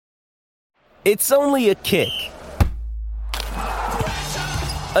It's only a kick,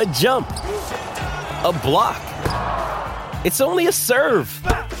 a jump, a block. It's only a serve.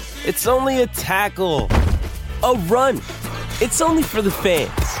 It's only a tackle, a run. It's only for the fans.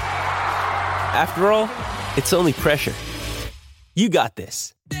 After all, it's only pressure. You got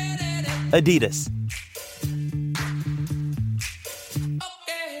this. Adidas.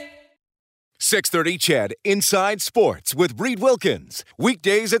 630 CHED Inside Sports with Reed Wilkins.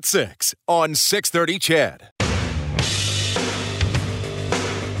 Weekdays at 6 on 630 CHED.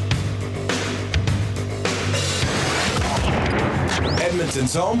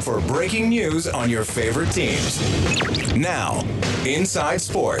 Edmonton's home for breaking news on your favorite teams. Now, Inside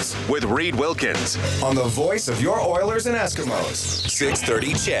Sports with Reed Wilkins on the voice of your Oilers and Eskimos.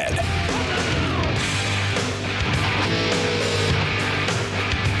 630 CHED.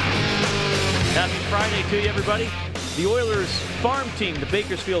 Happy Friday to you, everybody. The Oilers farm team, the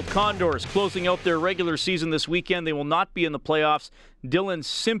Bakersfield Condors, closing out their regular season this weekend. They will not be in the playoffs. Dylan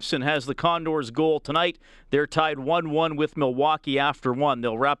Simpson has the Condors goal tonight. They're tied 1-1 with Milwaukee after one.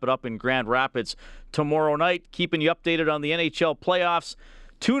 They'll wrap it up in Grand Rapids tomorrow night. Keeping you updated on the NHL playoffs.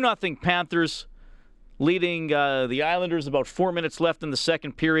 2-0 Panthers leading the Islanders. About 4 minutes left in the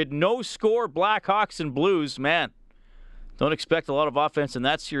second period. No score, Blackhawks and Blues. Man, don't expect a lot of offense in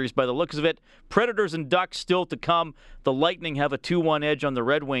that series by the looks of it. Predators and Ducks still to come. The Lightning have a 2-1 edge on the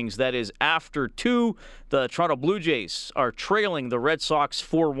Red Wings. That is after two. The Toronto Blue Jays are trailing the Red Sox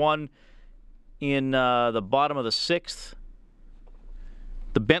 4-1 in the bottom of the sixth.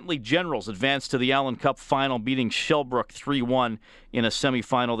 The Bentley Generals advanced to the Allen Cup final, beating Shelbrook 3-1 in a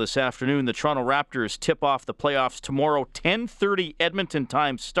semifinal this afternoon. The Toronto Raptors tip off the playoffs tomorrow, 10:30 Edmonton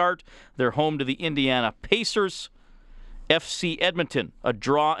time start. They're home to the Indiana Pacers. FC Edmonton, a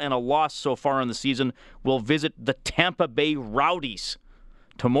draw and a loss so far in the season, will visit the Tampa Bay Rowdies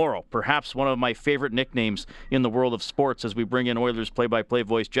tomorrow. Perhaps one of my favorite nicknames in the world of sports as we bring in Oilers play-by-play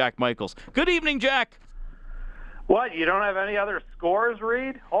voice Jack Michaels. Good evening, Jack. What, you don't have any other scores,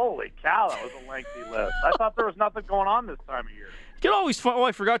 Reed? Holy cow, that was a lengthy list. I thought there was nothing going on this time of year. You can always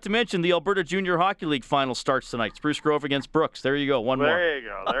I forgot to mention the Alberta Junior Hockey League final starts tonight. Spruce Grove against Brooks. There you go, one more. There you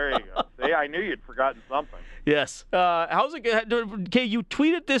go. See, I knew you'd forgotten something. Yes. How's it going? Okay, you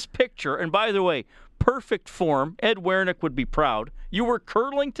tweeted this picture, and by the way, perfect form. Ed Wernick would be proud. You were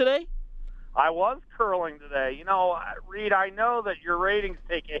curling today? I was curling today. You know, Reed, I know that your ratings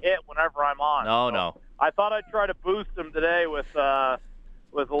take a hit whenever I'm on. No. I thought I'd try to boost them today with a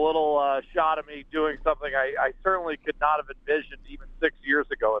little shot of me doing something I certainly could not have envisioned even 6 years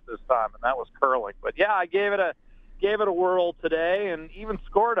ago at this time, and that was curling. But yeah, I gave it a whirl today, and even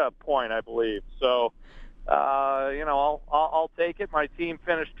scored a point, I believe. So, I'll take it. My team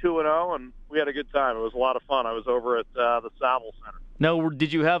finished 2-0, and we had a good time. It was a lot of fun. I was over at the Saville Center. Now,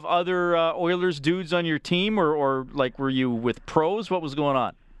 did you have other Oilers dudes on your team, or like were you with pros? What was going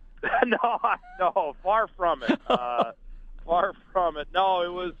on? No, far from it. Far from it. No,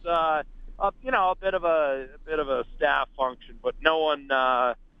 it was a bit of a staff function, but no one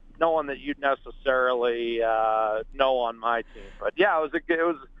that you'd necessarily know on my team. But yeah, it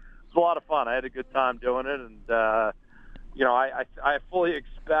was a lot of fun. I had a good time doing it, and I fully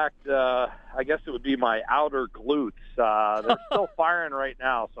expect. I guess it would be my outer glutes. They're still firing right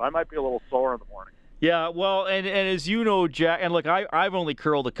now, so I might be a little sore in the morning. Yeah, well, and as you know, Jack, and look, I've only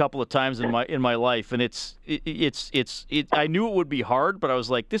curled a couple of times in my life, and it's I knew it would be hard, but I was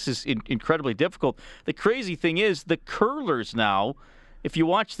like, this is incredibly difficult. The crazy thing is, the curlers now, if you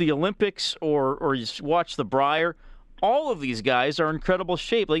watch the Olympics or you watch the Brier, all of these guys are in incredible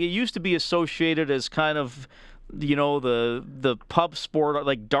shape. Like, it used to be associated as kind of, you know, the pub sport,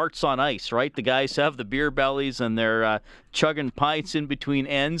 like darts on ice, right? The guys have the beer bellies and they're chugging pints in between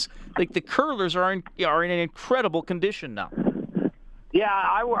ends. Like, the curlers are in an incredible condition now. Yeah,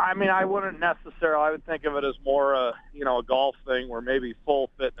 I mean, I wouldn't necessarily. I would think of it as more a golf thing where maybe full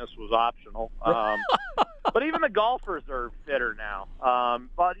fitness was optional. But even the golfers are fitter now.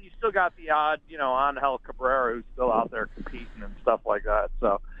 But you still got the odd, Angel Cabrera who's still out there competing and stuff like that.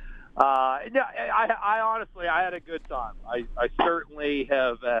 So. I honestly, I had a good time. I certainly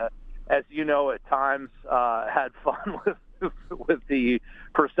have, as you know, at times had fun with the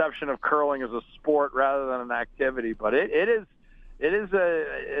perception of curling as a sport rather than an activity. But it's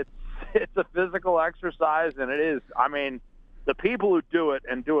a physical exercise, and it is. I mean, the people who do it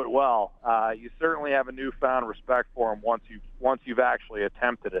and do it well, you certainly have a newfound respect for them once you've actually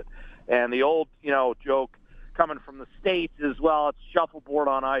attempted it. And the old joke coming from the States as well, it's shuffleboard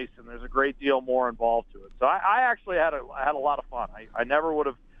on ice, and there's a great deal more involved to it. So I actually had a lot of fun. I never would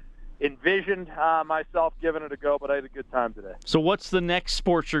have envisioned myself giving it a go, but I had a good time today. So what's the next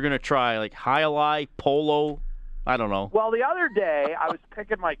sport you're going to try? Like jai-alai, polo? I don't know. Well, the other day I was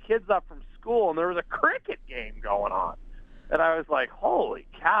picking my kids up from school, and there was a cricket game going on. And I was like, holy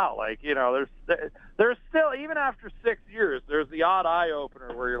cow, like, there's still, even after 6 years, there's the odd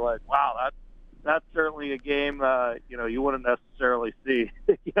eye-opener where you're like, wow, that's certainly a game, you wouldn't necessarily see,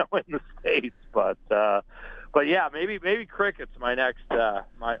 in the States. But yeah, maybe cricket's my next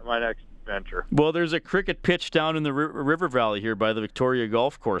venture. Well, there's a cricket pitch down in the River Valley here by the Victoria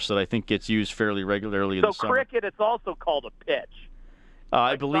Golf Course that I think gets used fairly regularly in the summer. So cricket, it's also called a pitch.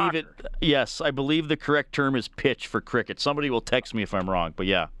 I believe soccer. Yes, I believe the correct term is pitch for cricket. Somebody will text me if I'm wrong, but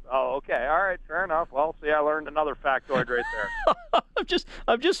yeah. Oh, okay. All right, fair enough. Well, see, I learned another factoid right there.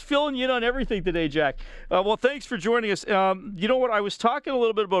 I'm just filling you in on everything today, Jack. Well, thanks for joining us. You know what? I was talking a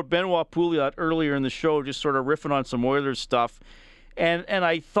little bit about Benoit Pouliot earlier in the show, just sort of riffing on some Oilers stuff. And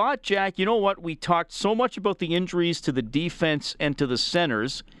I thought, Jack, you know what? We talked so much about the injuries to the defense and to the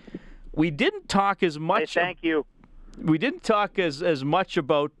centers. We didn't talk as much. Hey, thank you. We didn't talk as much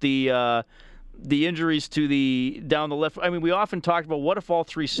about the injuries to down the left. I mean, we often talked about what if all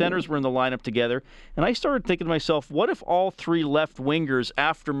three centers were in the lineup together. And I started thinking to myself, what if all three left wingers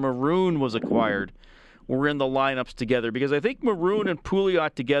after Maroon was acquired were in the lineups together? Because I think Maroon and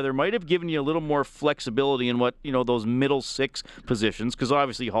Pouliot together might have given you a little more flexibility in what, those middle six positions, because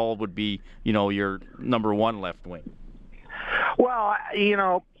obviously Hall would be, your number one left wing. Well,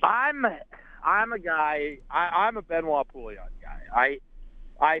 I'm a guy. I'm a Benoit Pouliot guy.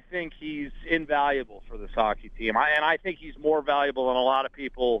 I think he's invaluable for this hockey team, and I think he's more valuable than a lot of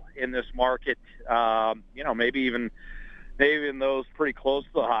people in this market. Maybe even those pretty close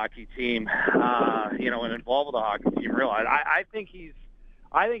to the hockey team, and involved with the hockey team. Realize I think he's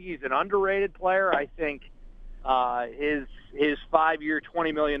an underrated player. I think his 5-year,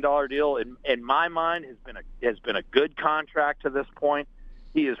 $20 million deal, in my mind, has been a good contract to this point.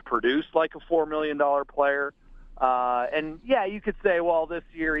 He has produced like a $4 million player. And, yeah, you could say, well, this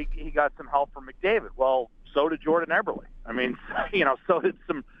year he got some help from McDavid. Well, so did Jordan Eberle. I mean, so did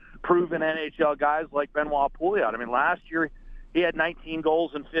some proven NHL guys like Benoit Pouliot. I mean, last year he had 19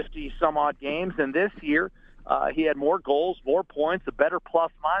 goals in 50-some-odd games, and this year he had more goals, more points, a better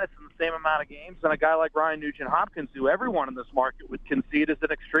plus-minus in the same amount of games than a guy like Ryan Nugent-Hopkins, who everyone in this market would concede is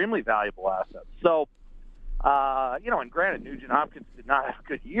an extremely valuable asset. So, and granted, Nugent-Hopkins did not have a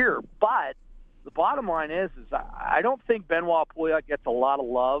good year, but the bottom line is I don't think Benoit Pouliot gets a lot of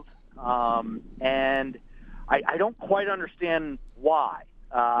love, and I don't quite understand why.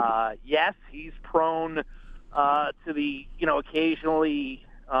 Yes, he's prone to the, occasionally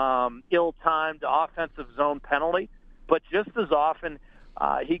ill-timed offensive zone penalty, but just as often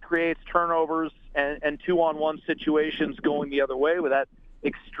he creates turnovers and two-on-one situations going the other way with that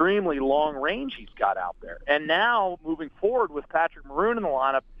extremely long range he's got out there. And now, moving forward with Patrick Maroon in the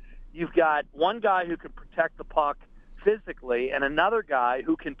lineup, you've got one guy who can protect the puck physically and another guy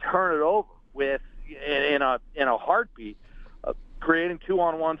who can turn it over in a heartbeat, creating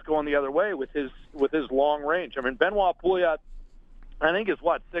two-on-ones going the other way with his long range. I mean, Benoit Pouliot, I think, is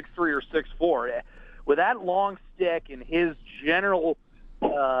 6'3" or 6'4". With that long stick and his general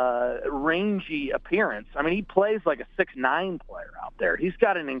rangy appearance, I mean, he plays like a 6'9" player out there. He's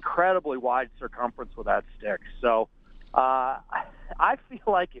got an incredibly wide circumference with that stick. So I feel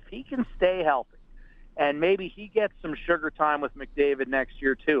like if he can stay healthy and maybe he gets some sugar time with McDavid next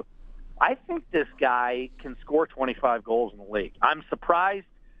year too, I think this guy can score 25 goals in the league. I'm surprised.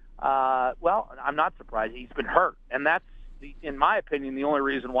 I'm not surprised. He's been hurt, and that's, in my opinion, the only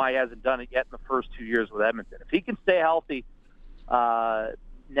reason why he hasn't done it yet in the first 2 years with Edmonton. If he can stay healthy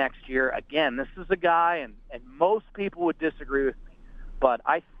next year, again, this is a guy, and most people would disagree with me, but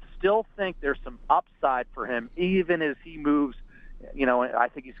I still think there's some upside for him, even as he moves. I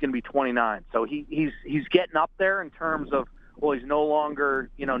think he's going to be 29, so he's getting up there in terms of, well, he's no longer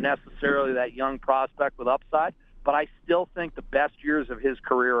necessarily that young prospect with upside, but I still think the best years of his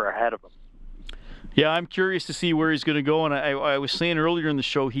career are ahead of him. Yeah, I'm curious to see where he's going to go. And I was saying earlier in the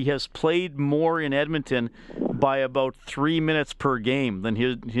show, he has played more in Edmonton by about 3 minutes per game than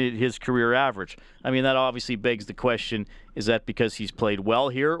his career average. I mean, that obviously begs the question, is that because he's played well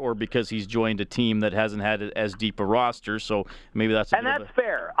here or because he's joined a team that hasn't had as deep a roster? So maybe that's that's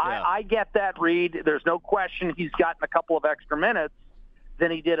fair. Yeah. I get that, Reed. There's no question he's gotten a couple of extra minutes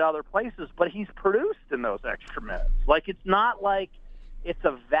than he did other places, but he's produced in those extra minutes. Like, it's not like it's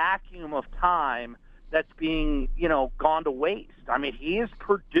a vacuum of time that's being, gone to waste. I mean, he is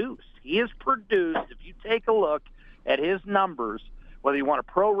produced. He is produced. If you take a look at his numbers, whether you want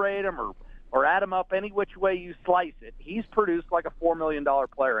to prorate him or or add him up any which way you slice it, he's produced like a $4 million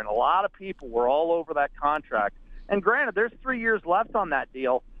player, and a lot of people were all over that contract. And granted, there's 3 years left on that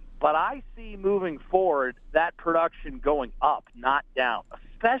deal, but I see moving forward that production going up, not down,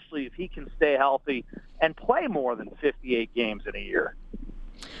 especially if he can stay healthy and play more than 58 games in a year.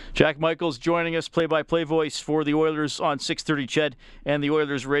 Jack Michaels joining us, play-by-play voice for the Oilers on 630 CHED and the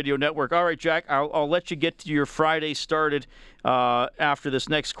Oilers Radio Network. All right, Jack, I'll let you get to your Friday started after this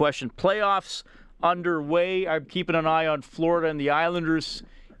next question. Playoffs underway. I'm keeping an eye on Florida and the Islanders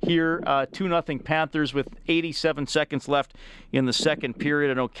here. 2-0 Panthers with 87 seconds left in the second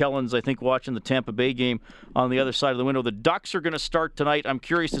period. I know Kellen's, I think, watching the Tampa Bay game on the other side of the window. The Ducks are going to start tonight. I'm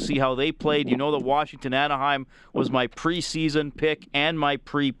curious to see how they played. You know that Washington-Anaheim was my preseason pick and my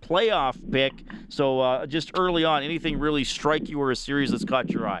pre-playoff pick. So just early on, anything really strike you or a series that's caught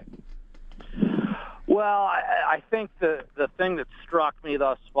your eye? Well, I think the thing that struck me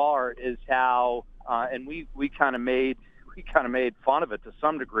thus far is how, and we kind of made fun of it to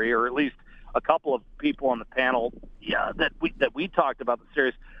some degree, or at least a couple of people on the panel that we talked about the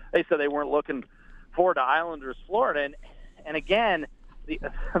series. They said they weren't looking forward to Islanders Florida, and again, the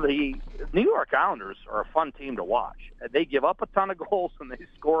New York Islanders are a fun team to watch. They give up a ton of goals and they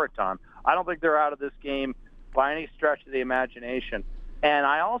score a ton. I don't think they're out of this game by any stretch of the imagination. And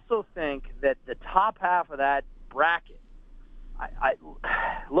I also think that the top half of that bracket,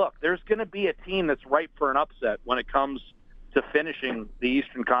 look, there's going to be a team that's ripe for an upset when it comes to finishing the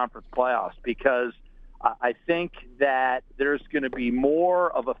Eastern Conference playoffs, because I think that there's going to be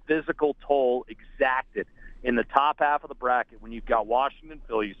more of a physical toll exacted in the top half of the bracket when you've got Washington,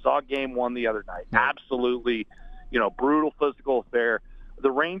 Philly. You saw Game 1 the other night. Absolutely, brutal physical affair. The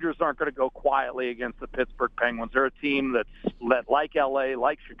Rangers aren't going to go quietly against the Pittsburgh Penguins. They're a team that, like L.A.,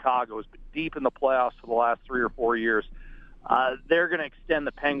 like Chicago, has been deep in the playoffs for the last 3 or 4 years. They're going to extend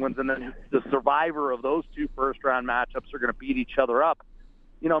the Penguins, and then the survivor of those two first-round matchups are going to beat each other up.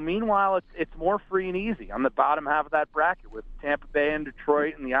 Meanwhile, it's more free and easy on the bottom half of that bracket with Tampa Bay and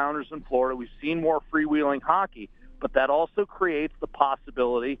Detroit and the Islanders in Florida. We've seen more freewheeling hockey, but that also creates the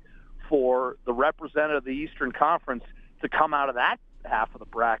possibility for the representative of the Eastern Conference to come out of that half of the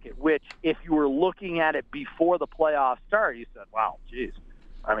bracket, which, if you were looking at it before the playoffs started, you said, wow, geez,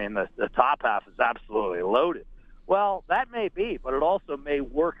 the top half is absolutely loaded. Well, that may be, but it also may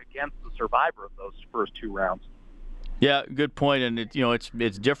work against the survivor of those first two rounds. Yeah, good point. And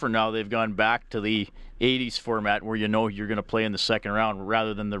it's different now. They've gone back to the 80s format where you're going to play in the second round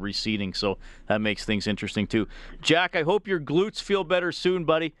rather than the reseeding. So that makes things interesting too. Jack, I hope your glutes feel better soon,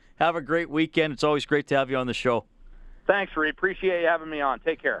 buddy. Have a great weekend. It's always great to have you on the show. Thanks, Reed. Appreciate you having me on.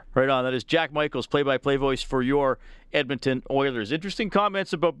 Take care. Right on. That is Jack Michaels, play-by-play voice for your Edmonton Oilers. Interesting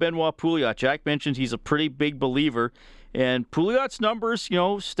comments about Benoit Pouliot. Jack mentioned he's a pretty big believer, and Pouliot's numbers,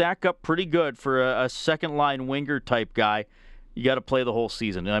 stack up pretty good for a second-line winger-type guy. You got to play the whole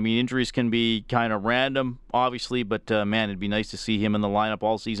season. Injuries can be kind of random, obviously, but, man, it'd be nice to see him in the lineup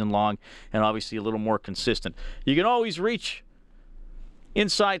all season long and obviously a little more consistent. You can always reach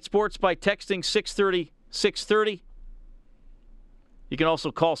Inside Sports by texting 630-630. You can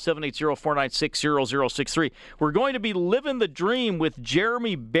also call 780-496-0063. We're going to be living the dream with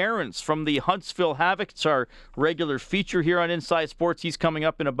Jeremy Behrens from the Huntsville Havoc. It's our regular feature here on Inside Sports. He's coming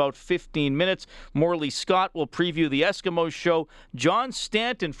up in about 15 minutes. Morley Scott will preview the Eskimos show. John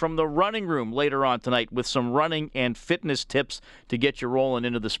Stanton from the Running Room later on tonight with some running and fitness tips to get you rolling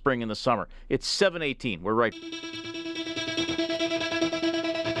into the spring and the summer. It's 7:18. We're right back.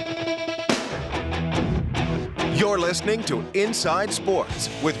 You're listening to Inside Sports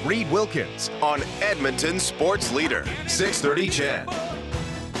with Reed Wilkins on Edmonton Sports Leader, 630 CHED.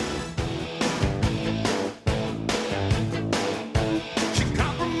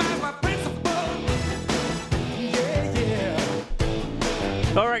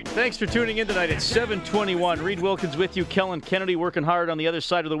 All right, thanks for tuning in tonight. It's 7:21. Reed Wilkins with you. Kellen Kennedy working hard on the other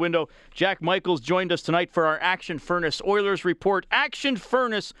side of the window. Jack Michaels joined us tonight for our Action Furnace Oilers report. Action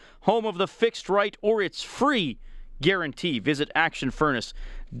Furnace, home of the fixed right or it's free guarantee. Visit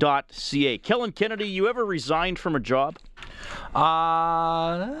actionfurnace.ca. Kellen Kennedy, you ever resigned from a job?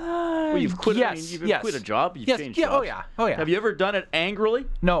 Well, you've quit. Yes, You've quit a job. You've changed jobs. Oh yeah. Have you ever done it angrily?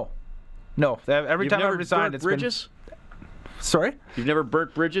 No. Every time I've resigned, it's bridges? Sorry? You've never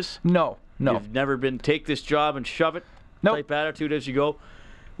burnt bridges? No. You've never been take this job and shove it type attitude as you go?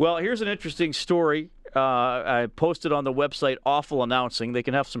 Well, here's an interesting story. I posted on the website Awful Announcing. They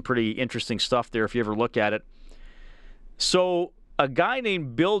can have some pretty interesting stuff there if you ever look at it. So a guy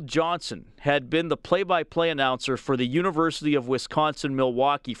named Bill Johnson had been the play-by-play announcer for the University of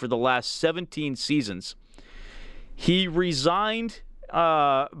Wisconsin-Milwaukee for the last 17 seasons. He resigned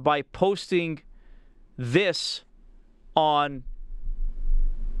by posting this on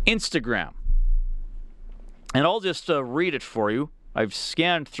Instagram. And I'll just read it for you. I've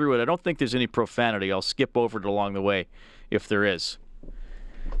scanned through it. I don't think there's any profanity. I'll skip over it along the way if there is.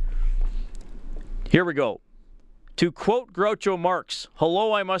 Here we go. To quote Groucho Marx,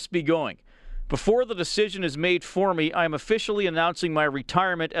 "Hello, I must be going. Before the decision is made for me, I am officially announcing my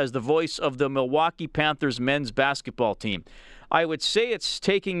retirement as the voice of the Milwaukee Panthers men's basketball team. I would say it's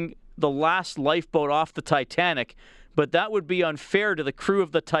taking the last lifeboat off the Titanic, but that would be unfair to the crew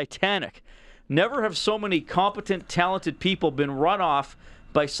of the Titanic. Never have so many competent, talented people been run off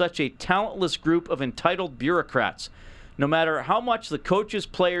by such a talentless group of entitled bureaucrats. No matter how much the coaches,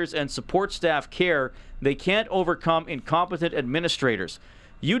 players, and support staff care, they can't overcome incompetent administrators.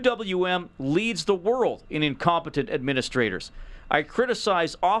 UWM leads the world in incompetent administrators. I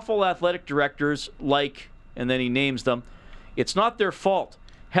criticize awful athletic directors like," and then he names them. "It's not their fault.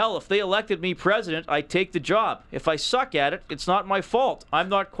 Hell, if they elected me president, I'd take the job. If I suck at it, it's not my fault. I'm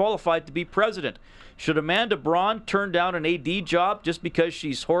not qualified to be president. Should Amanda Braun turn down an AD job just because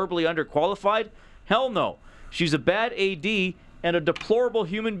she's horribly underqualified? Hell no. She's a bad AD and a deplorable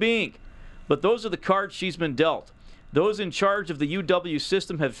human being. But those are the cards she's been dealt. Those in charge of the UW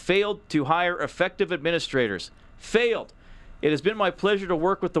system have failed to hire effective administrators. Failed. It has been my pleasure to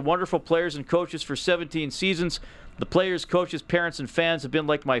work with the wonderful players and coaches for 17 seasons. The players, coaches, parents, and fans have been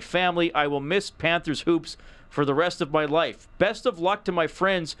like my family. I will miss Panthers hoops for the rest of my life. Best of luck to my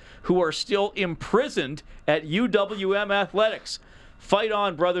friends who are still imprisoned at UWM Athletics. Fight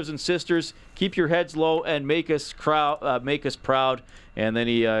on, brothers and sisters. Keep your heads low and make us proud." And then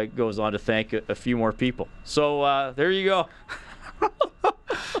he goes on to thank a few more people. So there you go.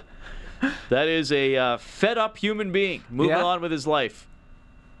 That is a fed-up human being moving on with his life.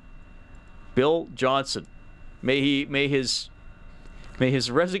 Bill Johnson. May his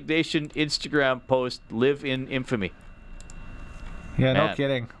resignation Instagram post live in infamy. Yeah, Man. no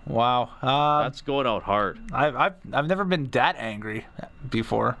kidding. Wow. That's going out hard. I've never been that angry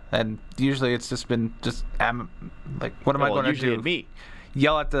before, and usually it's just been like, what am I going to do? Me.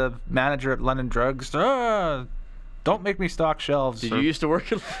 Yell at the manager at London Drugs. Don't make me stock shelves. Did you used to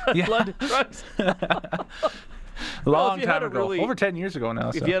work at London Drugs? Long time ago. Over 10 years ago now.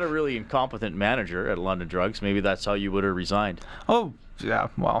 If you had a really incompetent manager at London Drugs, maybe that's how you would have resigned. Oh, yeah.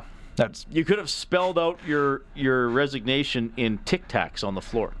 Well, you could have spelled out your resignation in Tic Tacs on the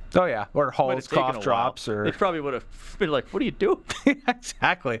floor. Oh, yeah. Or Hall's cough drops. Or they probably would have been like, "What do you do?"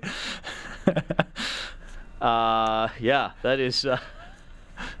 Exactly. Yeah, that is a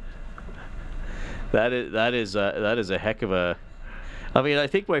heck of a. I mean, I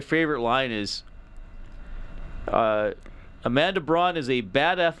think my favorite line is, "Amanda Braun is a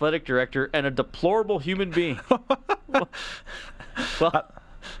bad athletic director and a deplorable human being." Well,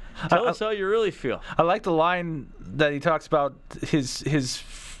 tell us how you really feel. I like the line that he talks about his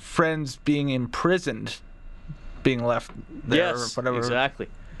friends being imprisoned, being left there, yes, or whatever. Exactly.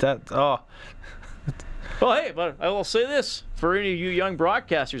 Well, hey, but I will say this for any of you young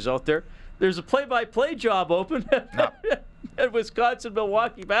broadcasters out there: there's a play-by-play job open at Wisconsin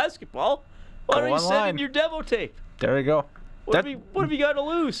Milwaukee basketball. Why don't you send in your demo tape? There you go. What have you got to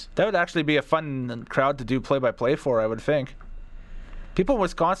lose? That would actually be a fun crowd to do play-by-play for, I would think. People in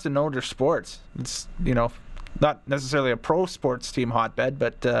Wisconsin know their sports. It's, not necessarily a pro sports team hotbed,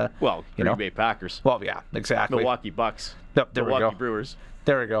 but Green Bay Packers. Well, yeah, exactly. Milwaukee Bucks. There Milwaukee we go. Brewers.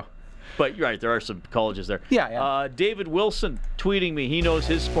 There we go. But you're right, there are some colleges there. Yeah. David Wilson tweeting me. He knows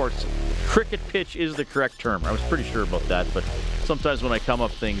his sports. Cricket pitch is the correct term. I was pretty sure about that, but sometimes when I come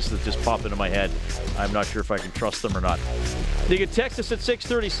up things that just pop into my head, I'm not sure if I can trust them or not. You can text us at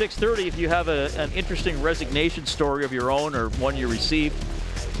 630 if you have an interesting resignation story of your own or one you received.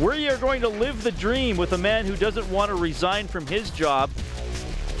 We are going to live the dream with a man who doesn't want to resign from his job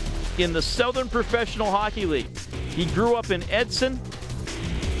in the Southern Professional Hockey League. He grew up in Edson,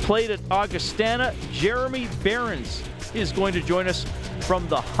 played at Augustana. Jeremy Behrens is going to join us from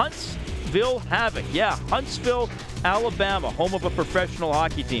the Huntsville Havoc. Yeah, Huntsville, Alabama, home of a professional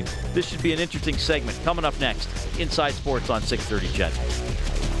hockey team. This should be an interesting segment. Coming up next, Inside Sports on 630 CHED.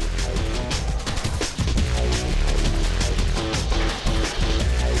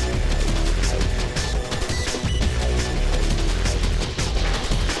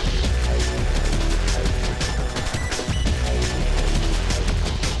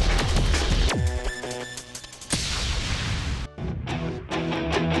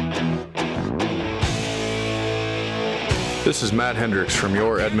 This is Matt Hendricks from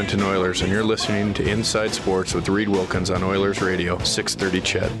your Edmonton Oilers, and you're listening to Inside Sports with Reed Wilkins on Oilers Radio, 630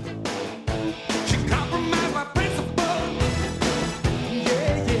 CHED.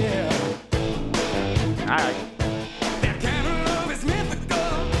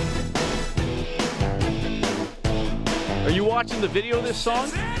 watching the video of this song?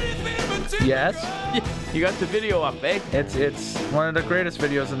 Yes. You got the video up, eh? It's one of the greatest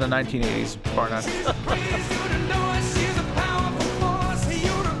videos in the 1980s, bar none.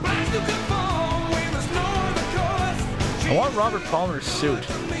 I want Robert Palmer's suit.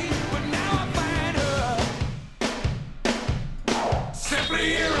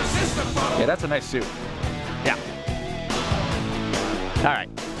 Yeah, that's a nice suit. Yeah. All right.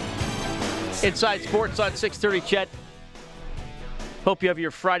 Inside Sports on 6:30, Chet. Hope you have your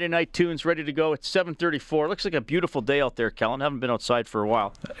Friday night tunes ready to go. It's 7:34. Looks like a beautiful day out there, Kellen. Haven't been outside for a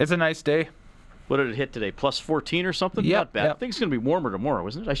while. It's a nice day. What did it hit today? Plus 14 or something? Yep, Not bad. yep. I think it's going to be warmer tomorrow,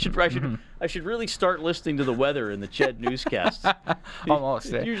 isn't it? I should really start listening to the weather in the Ched newscasts.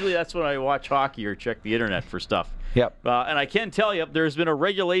 Almost. Usually that's when I watch hockey or check the internet for stuff. Yep. And I can tell you, there's been a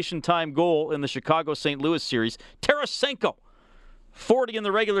regulation time goal in the Chicago-St. Louis series. Tarasenko, 40 in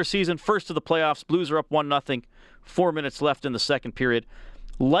the regular season, first of the playoffs. Blues are up 1-0. 4 minutes left in the second period.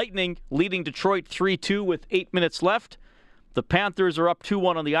 Lightning leading Detroit 3-2 with 8 minutes left. The Panthers are up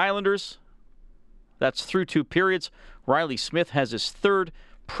 2-1 on the Islanders. That's through 2 periods. Riley Smith has his third.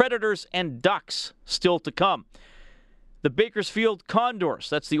 Predators and Ducks still to come. The Bakersfield Condors,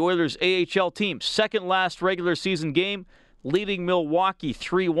 that's the Oilers' AHL team, second last regular season game, leading Milwaukee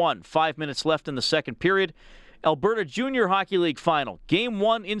 3-1. 5 minutes left in the second period. Alberta Junior Hockey League final, Game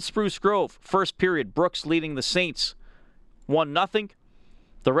 1 in Spruce Grove. First period, Brooks leading the Saints 1-0.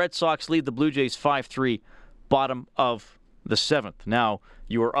 The Red Sox lead the Blue Jays 5-3, bottom of the 7th. Now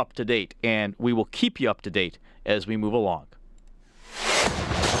you are up to date, and we will keep you up to date as we move along.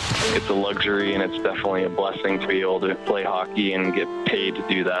 It's a luxury, and it's definitely a blessing to be able to play hockey and get paid to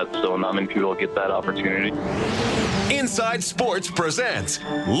do that. So not many people get that opportunity. Inside Sports presents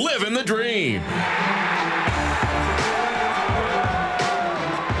Living the Dream.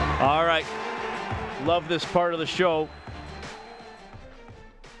 All right. Love this part of the show.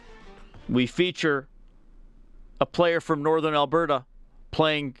 We feature a player from Northern Alberta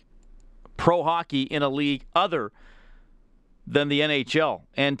playing pro hockey in a league other than the NHL.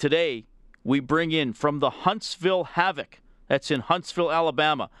 And today, we bring in from the Huntsville Havoc, that's in Huntsville,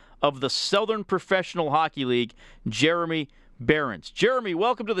 Alabama, of the Southern Professional Hockey League, Jeremy Behrens. Jeremy,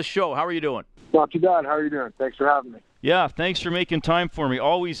 welcome to the show. How are you doing? Not too bad. How are you doing? Thanks for having me. Yeah, thanks for making time for me.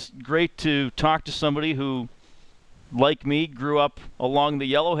 Always great to talk to somebody who, like me, grew up along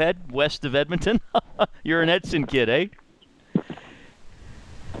the Yellowhead, west of Edmonton. You're an Edson kid, eh?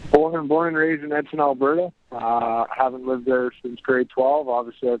 Born and raised in Edson, Alberta. Haven't lived there since grade 12.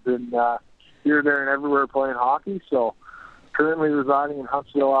 Obviously, I've been here, there, and everywhere playing hockey. So, currently residing in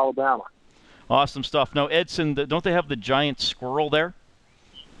Huntsville, Alabama. Awesome stuff. Now, Edson, don't they have the giant squirrel there?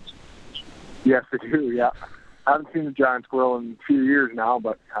 Yes, they do, yeah. I haven't seen the giant squirrel in a few years now,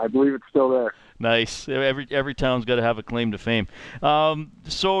 but I believe it's still there. Nice. Every town's got to have a claim to fame.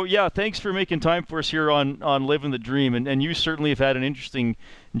 So, yeah, thanks for making time for us here on Living the Dream. And you certainly have had an interesting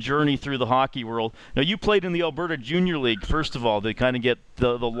journey through the hockey world. Now, you played in the Alberta Junior League, first of all, to kind of get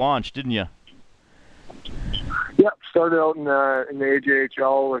the launch, didn't you? Yep, started out in the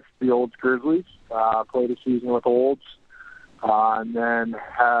AJHL with the Olds Grizzlies. Played a season with Olds. And then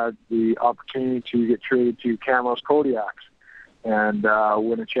had the opportunity to get traded to Camrose Kodiaks and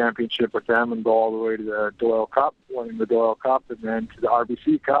win a championship with them and go all the way to the Doyle Cup, winning the Doyle Cup, and then to the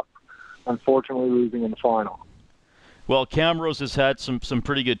RBC Cup, unfortunately losing in the final. Well, Camrose has had some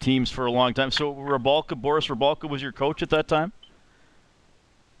pretty good teams for a long time. So Boris Rybalka was your coach at that time?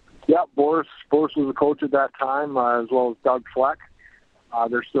 Yeah, Boris was the coach at that time, as well as Doug Fleck.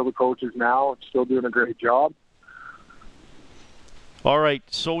 They're still the coaches now, still doing a great job. All right,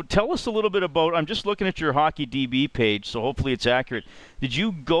 so tell us a little bit about, I'm just looking at your Hockey DB page, so hopefully it's accurate. Did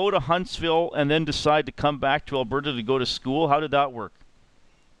you go to Huntsville and then decide to come back to Alberta to go to school? How did that work?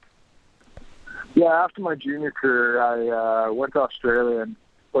 Yeah, after my junior career, I went to Australia and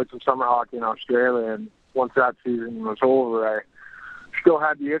played some summer hockey in Australia, and once that season was over, I still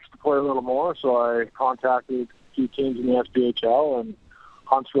had the itch to play a little more, so I contacted a few teams in the SPHL, and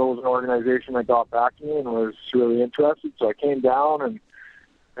Huntsville was an organization that got back to me and was really interested. So I came down and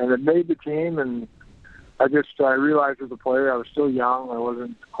it made the team. And I realized as a player I was still young. I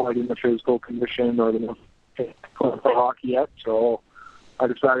wasn't quite in the physical condition or the for hockey yet. So I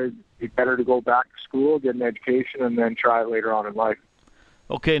decided it'd be better to go back to school, get an education, and then try it later on in life.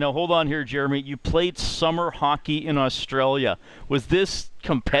 Okay, now hold on here, Jeremy. You played summer hockey in Australia. Was this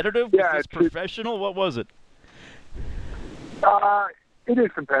competitive? Yeah, was this professional? What was it? It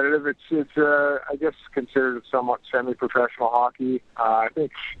is competitive. It's I guess considered somewhat semi-professional hockey. I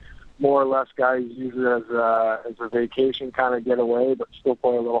think more or less guys use it as a vacation kind of getaway, but still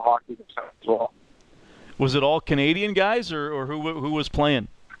play a little hockey themselves as well. Was it all Canadian guys, or who was playing?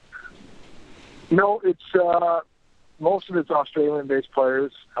 No, it's most of it's Australian-based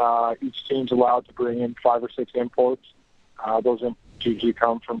players. Each team's allowed to bring in 5 or 6 imports. Those imports usually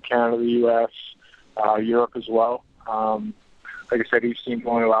come from Canada, the U.S., Europe as well. Like I said, each team's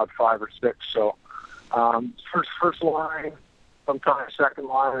only allowed 5 or 6. So first line, sometimes second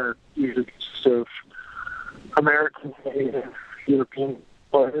line, are usually consists of American, Canadian, European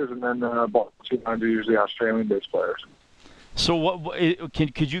players, and then about 200 usually Australian-based players. So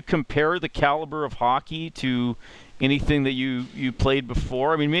could you compare the caliber of hockey to anything that you played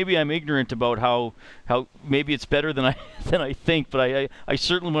before? I mean, maybe I'm ignorant about how maybe it's better than I think, but I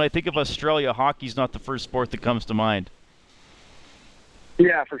certainly, when I think of Australia, hockey's not the first sport that comes to mind.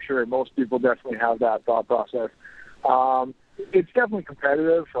 Yeah, for sure. Most people definitely have that thought process. It's definitely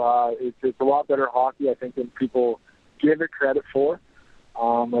competitive. It's a lot better hockey, I think, than people give it credit for.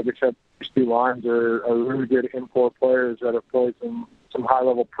 Like I said, these 2 lines are really good import players that have played some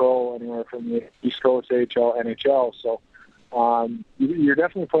high-level pro, anywhere from the East Coast, AHL, NHL. So you're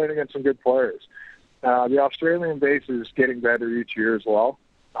definitely playing against some good players. The Australian base is getting better each year as well.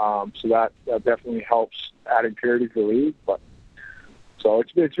 So that definitely helps adding parity to the league. So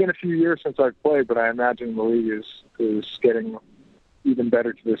it's been a few years since I've played, but I imagine the league is getting even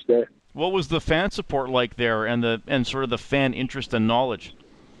better to this day. What was the fan support like there, and sort of the fan interest and knowledge?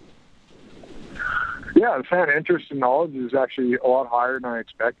 Yeah, the fan interest and knowledge is actually a lot higher than I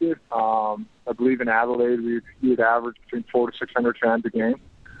expected. I believe in Adelaide we would average between 400 to 600 fans a game.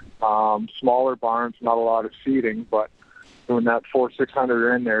 Smaller barns, not a lot of seating, but when that 400-600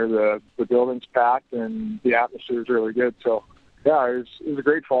 are in there, the building's packed and the atmosphere is really good. So, yeah, it was a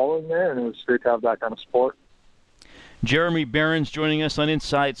great following there, and it was great to have that kind of support. Jeremy Behrens joining us on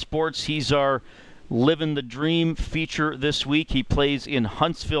Inside Sports. He's our Living the Dream feature this week. He plays in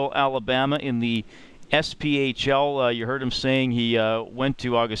Huntsville, Alabama in the SPHL. You heard him saying he went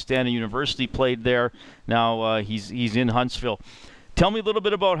to Augustana University, played there. Now he's in Huntsville. Tell me a little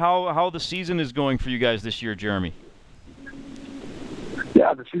bit about how the season is going for you guys this year, Jeremy.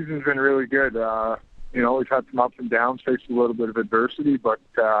 Yeah, the season's been really good. We've had some ups and downs, faced a little bit of adversity, but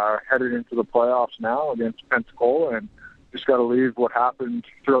headed into the playoffs now against Pensacola, and just got to leave what happened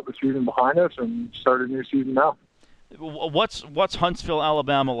throughout the season behind us and start a new season now. What's Huntsville,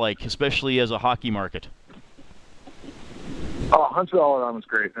 Alabama like, especially as a hockey market? Oh, Huntsville, Alabama's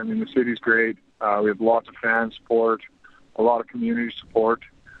great. I mean, the city's great. We have lots of fan support, a lot of community support,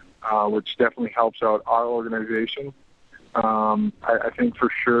 which definitely helps out our organization. I think for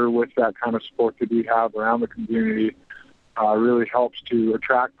sure with that kind of support that we have around the community, really helps to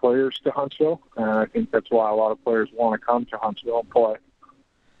attract players to Huntsville, and I think that's why a lot of players want to come to Huntsville and play.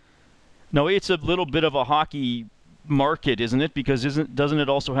 No, it's a little bit of a hockey market, isn't it? Because doesn't it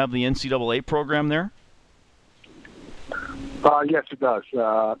also have the NCAA program there? Yes, it does.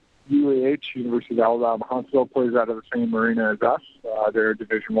 UAH, University of Alabama Huntsville, plays out of the same arena as us. They're a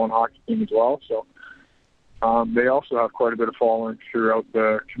Division I hockey team as well, so they also have quite a bit of following throughout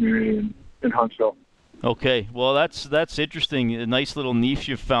the community in Huntsville. Okay, well that's interesting. A nice little niche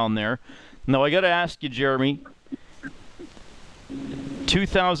you've found there. Now I got to ask you, Jeremy.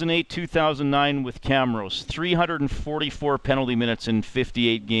 2008-2009 with Camrose, 344 penalty minutes in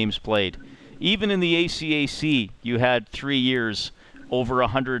 58 games played. Even in the ACAC, you had 3 years over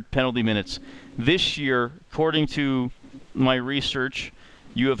 100 penalty minutes. This year, according to my research,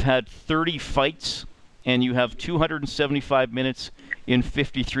 you have had 30 fights and you have 275 minutes in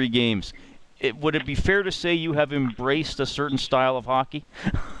 53 games. Would it be fair to say you have embraced a certain style of hockey?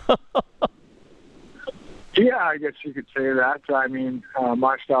 Yeah, I guess you could say that. I mean,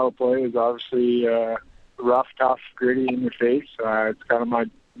 my style of play is obviously rough, tough, gritty, in your face. It's kind of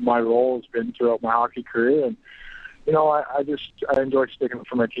my role has been throughout my hockey career, and I enjoy sticking up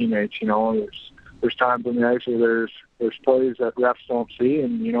for my teammates. There's times on the ice where there's plays that refs don't see,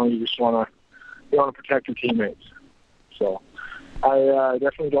 and you just want to protect your teammates. So I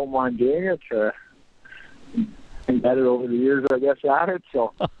definitely don't mind doing it. Been better over the years, I guess, at it.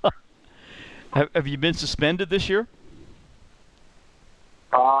 So. Have you been suspended this year?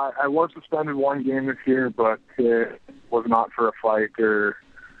 I was suspended 1 game this year, but it was not for a fight or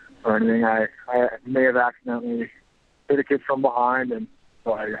anything. I may have accidentally hit a kid from behind, and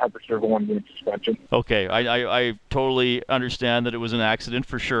so I had to serve a 1-game suspension. Okay, I totally understand that it was an accident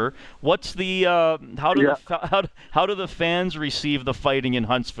for sure. What's the how do the fans receive the fighting in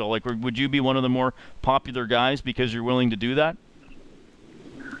Huntsville? Like, would you be one of the more popular guys because you're willing to do that?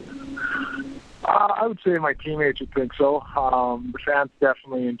 I would say my teammates would think so. The fans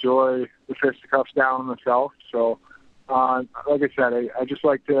definitely enjoy the fisticuffs down in the South, so Like I said, I just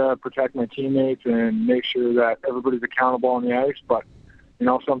like to protect my teammates and make sure that everybody's accountable on the ice. But,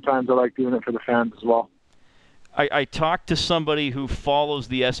 sometimes I like doing it for the fans as well. I talked to somebody who follows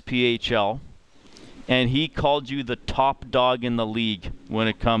the SPHL, and he called you the top dog in the league when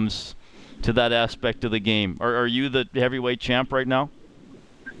it comes to that aspect of the game. Are you the heavyweight champ right now?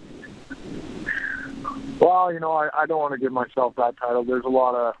 Well, I don't want to give myself that title. There's a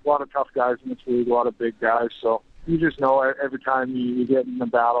lot of tough guys in this league, a lot of big guys. So you just know every time you get in a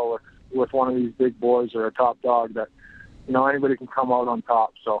battle with one of these big boys or a top dog that, anybody can come out on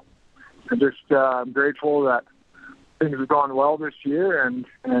top. So I'm grateful that things have gone well this year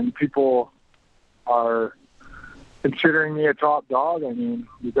and people are considering me a top dog. I mean,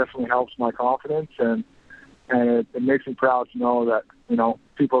 it definitely helps my confidence and it makes me proud to know that,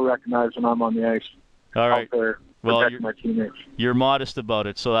 people recognize when I'm on the ice. All right. Out there protecting my teammates. You're modest about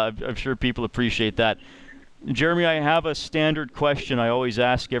it, so I'm sure people appreciate that. Jeremy, I have a standard question I always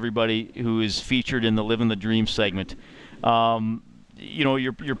ask everybody who is featured in the Living the Dream segment.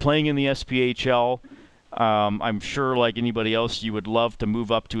 You're playing in the SPHL. I'm sure, like anybody else, you would love to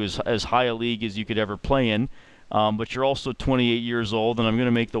move up to as high a league as you could ever play in. But you're also 28 years old, and I'm going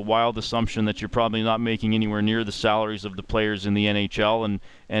to make the wild assumption that you're probably not making anywhere near the salaries of the players in the NHL,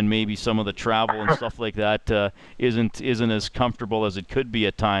 and maybe some of the travel and stuff like that isn't as comfortable as it could be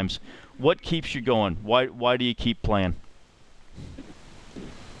at times. What keeps you going? Why do you keep playing?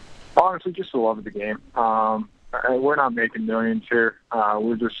 Honestly, just the love of the game. We're not making millions here.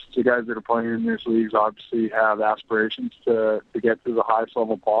 We're just the guys that are playing in these leagues obviously have aspirations to get to the highest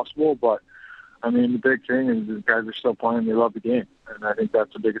level possible, but I mean, the big thing is the guys are still playing. They love the game, and I think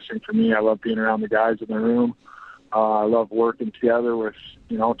that's the biggest thing for me. I love being around the guys in the room. I love working together with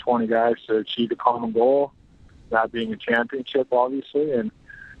 20 guys to achieve a common goal, that being a championship, obviously, and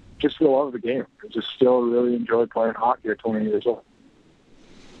just the love of the game. I just still really enjoy playing hockey at 20 years old.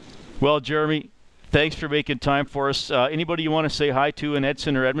 Well, Jeremy, thanks for making time for us. Anybody you want to say hi to in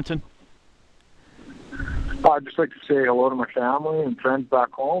Edson or Edmonton? I'd just like to say hello to my family and friends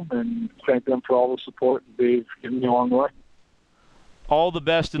back home and thank them for all the support they've given me along the way. All the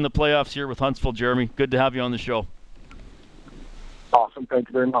best in the playoffs here with Huntsville, Jeremy. Good to have you on the show. Awesome. Thank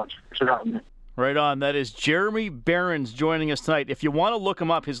you very much. Thanks for having me. Right on. That is Jeremy Behrens joining us tonight. If you want to look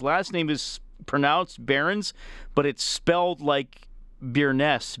him up, his last name is pronounced Behrens, but it's spelled like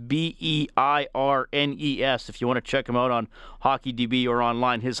Beirnes, Beirnes, if you want to check him out on HockeyDB or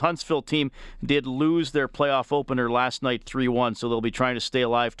online. His Huntsville team did lose their playoff opener last night 3-1, so they'll be trying to stay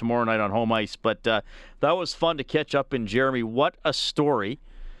alive tomorrow night on home ice. But that was fun to catch up in Jeremy. What a story.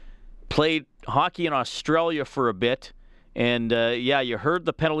 Played hockey in Australia for a bit. And, you heard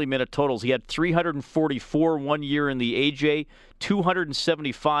the penalty minute totals. He had 344 1 year in the AJ,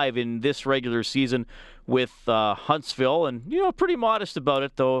 275 in this regular season with Huntsville. And, pretty modest about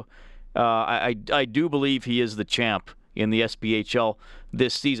it, though. I do believe he is the champ in the SPHL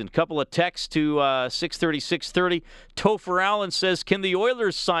this season. Couple of texts to 630. Topher Allen says, can the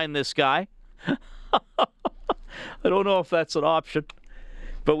Oilers sign this guy? I don't know if that's an option,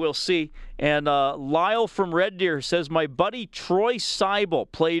 but we'll see. And Lyle from Red Deer says, my buddy Troy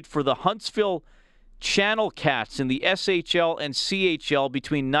Seibel played for the Huntsville Channel Cats in the SHL and CHL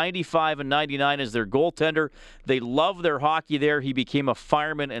between 95 and 99 as their goaltender. They love their hockey there. He became a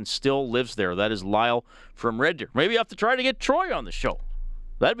fireman and still lives there. That is Lyle from Red Deer. Maybe I have to try to get Troy on the show.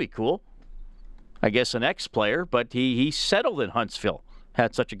 That'd be cool. I guess an ex-player, but he settled in Huntsville.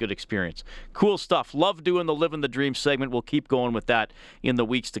 Had such a good experience. Cool stuff. Love doing the Living the Dream segment. We'll keep going with that in the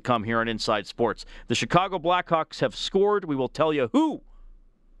weeks to come here on Inside Sports. The Chicago Blackhawks have scored. We will tell you who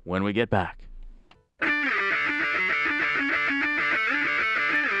when we get back.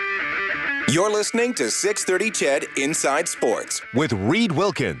 You're listening to 630 CHED Inside Sports with Reed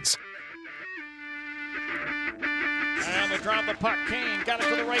Wilkins. And they drop the puck. Kane got it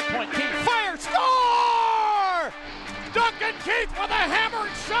to the right point. Kane fires. Score! Duncan Keith with a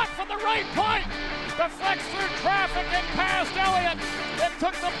hammering shot from the right point. Deflects through traffic and past Elliott. It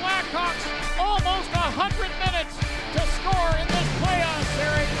took the Blackhawks almost 100 minutes to score in this playoff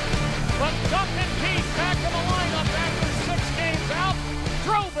series. But Duncan Keith back in the lineup after 6 games out.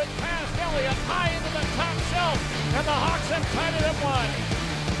 Drove it past Elliott high into the top shelf. And the Hawks have tied it at 1.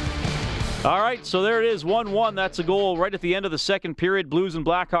 All right, so there it is, 1-1. That's a goal right at the end of the second period. Blues and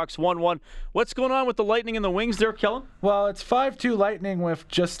Blackhawks 1-1. What's going on with the Lightning and the Wings there, Kellen? Well, it's 5-2 Lightning with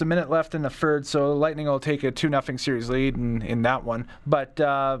just a minute left in the third, so Lightning will take a 2-0 series lead in that one. But,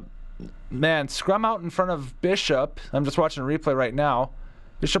 scrum out in front of Bishop. I'm just watching a replay right now.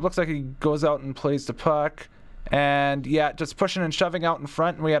 Bishop looks like he goes out and plays the puck. And, just pushing and shoving out in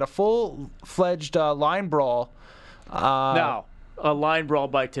front. And we had a full-fledged line brawl Now, a line brawl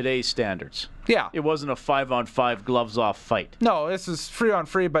by today's standards. Yeah. It wasn't a 5-on-5 gloves-off fight. No, this is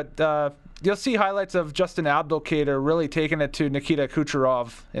free-on-free, but you'll see highlights of Justin Abdelkader really taking it to Nikita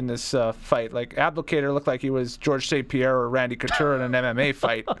Kucherov in this fight. Like, Abdelkader looked like he was George St. Pierre or Randy Couture in an MMA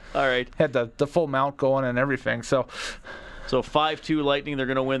fight. All right. Had the full mount going and everything. So 5-2 Lightning, they're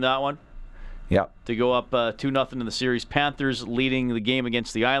going to win that one. Yeah. To go up 2-0 in the series. Panthers leading the game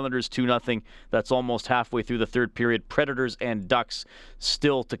against the Islanders 2-0. That's almost halfway through the third period. Predators and Ducks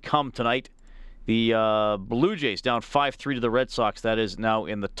still to come tonight. The Blue Jays down 5-3 to the Red Sox. That is now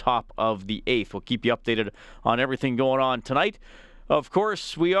in the top of the 8th. We'll keep you updated on everything going on tonight. Of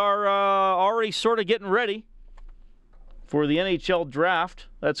course, we are already sort of getting ready for the NHL draft.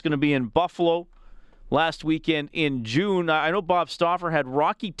 That's going to be in Buffalo last weekend in June. I know Bob Stauffer had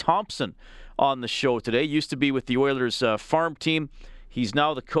Rocky Thompson on the show today. Used to be with the Oilers farm team. He's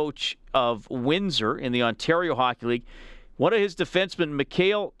now the coach of Windsor in the Ontario Hockey League. One of his defensemen,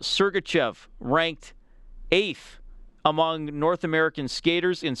 Mikhail Sergachev, ranked 8th among North American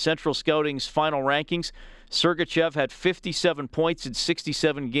skaters in Central Scouting's final rankings. Sergachev had 57 points in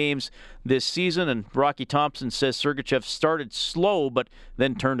 67 games this season, and Rocky Thompson says Sergachev started slow but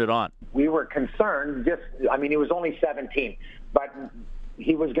then turned it on. We were concerned, he was only 17, but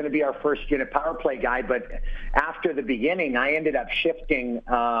he was going to be our first unit power play guy, but after the beginning, I ended up shifting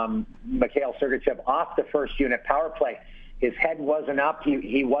Mikhail Sergachev off the first unit power play. His head wasn't up.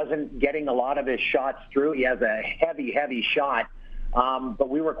 He wasn't getting a lot of his shots through. He has a heavy shot, but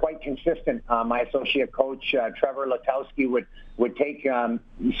we were quite consistent. My associate coach, Trevor Letowski, would take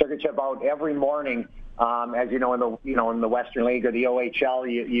Sergachev out every morning. As you know, in the Western League or the OHL,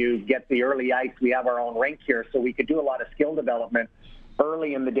 you get the early ice. We have our own rink here, so we could do a lot of skill development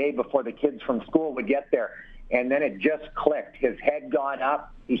early in the day before the kids from school would get there. And then it just clicked. His head got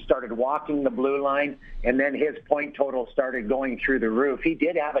up. He started walking the blue line, and then his point total started going through the roof. He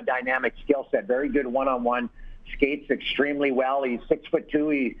did have a dynamic skill set, very good one-on-one, skates extremely well. He's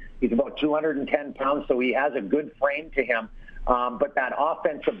 6'2". He's about 210 pounds, so he has a good frame to him. But that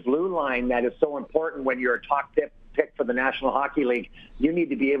offensive blue line that is so important when you're a top pick for the National Hockey League, you need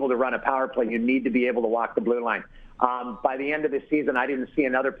to be able to run a power play. You need to be able to walk the blue line. By the end of the season, I didn't see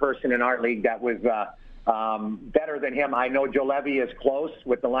another person in our league that was better than him. I know Joe Levy is close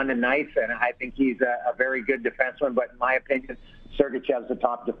with the London Knights, and I think he's a very good defenseman, but in my opinion, Sergachev's the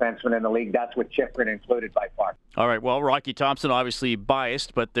top defenseman in the league. That's with Chychrun included by far. All right, well, Rocky Thompson obviously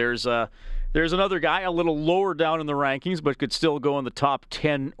biased, but there's another guy a little lower down in the rankings, but could still go in the top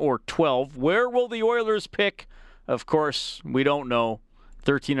 10 or 12. Where will the Oilers pick? Of course, we don't know.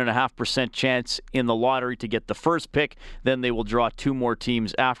 13.5% chance in the lottery to get the first pick. Then they will draw 2 more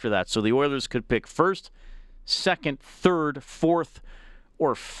teams after that. So the Oilers could pick first, second, third, fourth,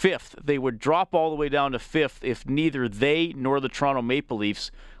 or fifth. They would drop all the way down to fifth if neither they nor the Toronto Maple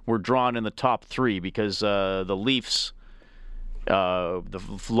Leafs were drawn in the top 3, because the Leafs, the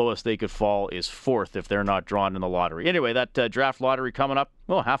lowest they could fall is fourth if they're not drawn in the lottery. Anyway, that draft lottery coming up,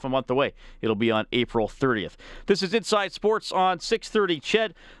 half a month away. It'll be on April 30th. This is Inside Sports on 630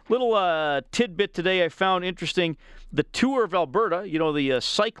 CHED. Little tidbit today I found interesting. The Tour of Alberta, the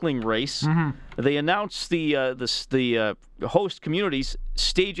cycling race, they announced the host communities,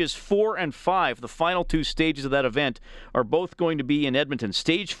 stages 4 and 5, the final 2 stages of that event, are both going to be in Edmonton.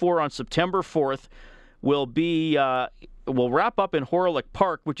 Stage 4 on September 4th will wrap up in Hawrelak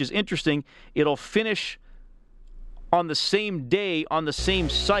Park, which is interesting. It'll finish on the same day on the same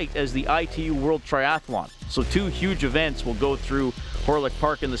site as the ITU World Triathlon. So 2 huge events will go through Hawrelak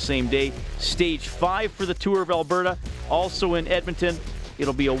Park in the same day. Stage 5 for the Tour of Alberta, also in Edmonton.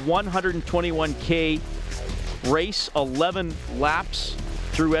 It'll be a 121K race, 11 laps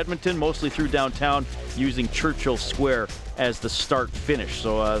through Edmonton, mostly through downtown, using Churchill Square as the start-finish.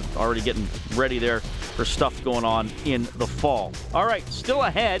 So already getting ready there for stuff going on in the fall. All right, still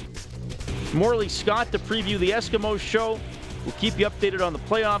ahead, Morley Scott to preview the Eskimos show. We'll keep you updated on the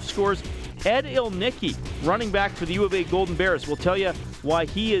playoff scores. Ed Ilnicki, running back for the U of A Golden Bears, will tell you why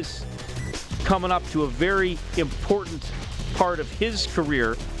he is coming up to a very important part of his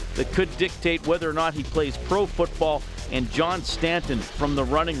career that could dictate whether or not he plays pro football, and John Stanton from the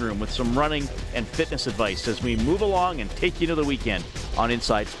running room with some running and fitness advice as we move along and take you to the weekend on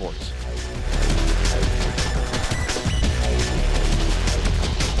Inside Sports.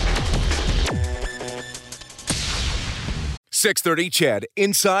 .630 CHED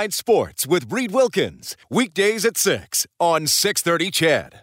Inside Sports with Reed Wilkins. Weekdays at 6 on 630 CHED.